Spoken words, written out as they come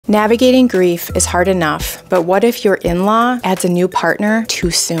Navigating grief is hard enough, but what if your in-law adds a new partner too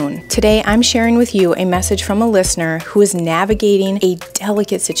soon? Today, I'm sharing with you a message from a listener who is navigating a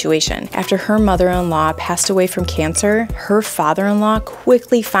delicate situation. After her mother-in-law passed away from cancer, her father-in-law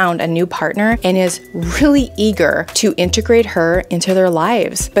quickly found a new partner and is really eager to integrate her into their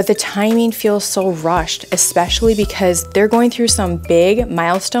lives. But the timing feels so rushed, especially because they're going through some big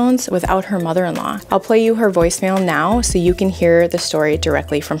milestones without her mother-in-law. I'll play you her voicemail now so you can hear the story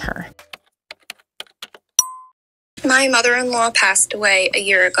directly from her. My mother-in-law passed away a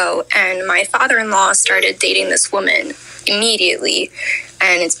year ago, and my father-in-law started dating this woman immediately,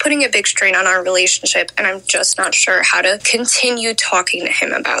 and it's putting a big strain on our relationship, and I'm just not sure how to continue talking to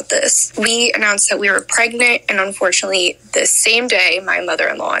him about this. We announced that we were pregnant, and unfortunately, the same day, my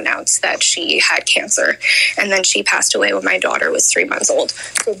mother-in-law announced that she had cancer, and then she passed away when my daughter was 3 months old.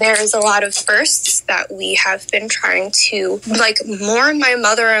 So there's a lot of firsts that we have been trying to, mourn my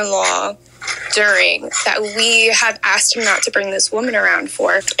mother-in-law during, that we have asked him not to bring this woman around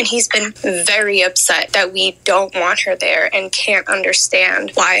for, and he's been very upset that we don't want her there and can't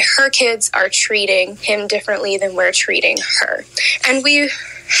understand why her kids are treating him differently than we're treating her. And we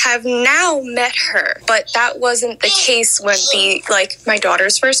have now met her, but that wasn't the case when my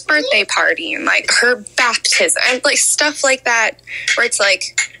daughter's first birthday party and her baptism and stuff like that, where it's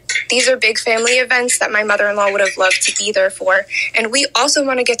these are big family events that my mother-in-law would have loved to be there for. And we also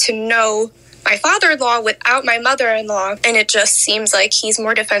want to get to know my father-in-law without my mother-in-law. And it just seems like he's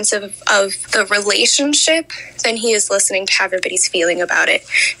more defensive of the relationship than he is listening to how everybody's feeling about it.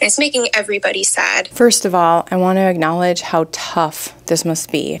 And it's making everybody sad. First of all, I want to acknowledge how tough this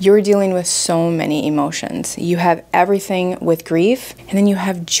must be. You're dealing with so many emotions. You have everything with grief, and then you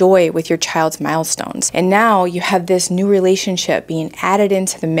have joy with your child's milestones. And now you have this new relationship being added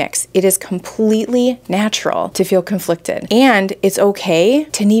into the mix. It is completely natural to feel conflicted, and it's okay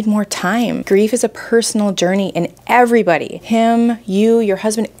to need more time. Grief is a personal journey, and everybody, him, you, your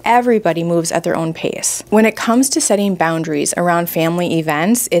husband, everybody moves at their own pace. When it comes to setting boundaries around family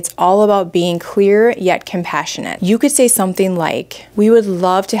events, it's all about being clear yet compassionate. You could say something like, "We would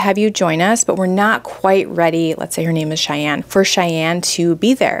love to have you join us, but we're not quite ready," let's say her name is Cheyenne, "for Cheyenne to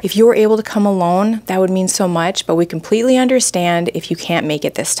be there. If you were able to come alone, that would mean so much, but we completely understand if you can't make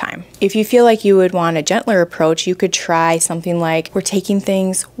it this time." If you feel like you would want a gentler approach, you could try something like, "We're taking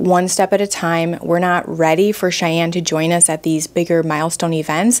things one step at a time. We're not ready for Cheyenne to join us at these bigger milestone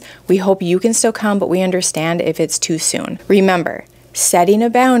events. We hope you can still come, but we understand if it's too soon." Remember, setting a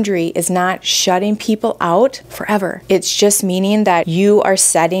boundary is not shutting people out forever. It's just meaning that you are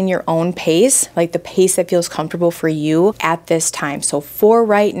setting your own pace, the pace that feels comfortable for you at this time. So for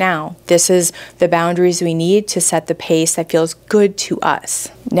right now, this is the boundaries we need to set the pace that feels good to us.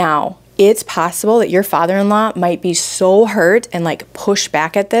 Now, it's possible that your father-in-law might be so hurt and push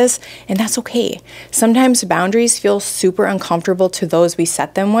back at this, and that's okay. Sometimes boundaries feel super uncomfortable to those we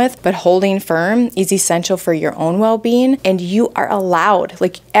set them with, but holding firm is essential for your own well-being, and you are allowed,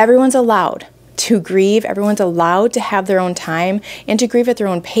 everyone's allowed to grieve. Everyone's allowed to have their own time and to grieve at their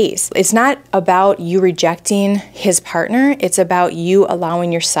own pace. It's not about you rejecting his partner. It's about you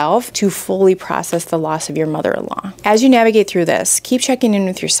allowing yourself to fully process the loss of your mother-in-law. As you navigate through this, keep checking in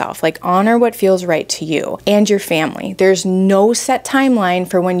with yourself. Honor what feels right to you and your family. There's no set timeline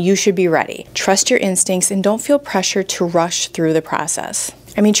for when you should be ready. Trust your instincts and don't feel pressure to rush through the process.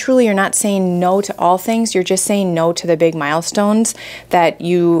 Truly, you're not saying no to all things. You're just saying no to the big milestones that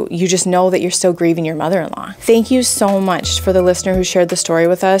you just know that you're still grieving your mother-in-law. Thank you so much for the listener who shared the story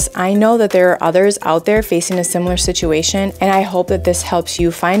with us. I know that there are others out there facing a similar situation, and I hope that this helps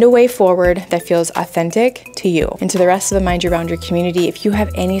you find a way forward that feels authentic to you. And to the rest of the Mind Your Boundary community, if you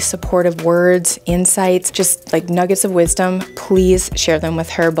have any supportive words, insights, just nuggets of wisdom, please share them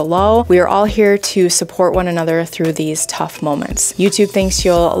with her below. We are all here to support one another through these tough moments. YouTube thinks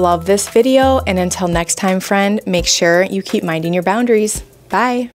you'll love this video, and until next time, friend, make sure you keep minding your boundaries. Bye.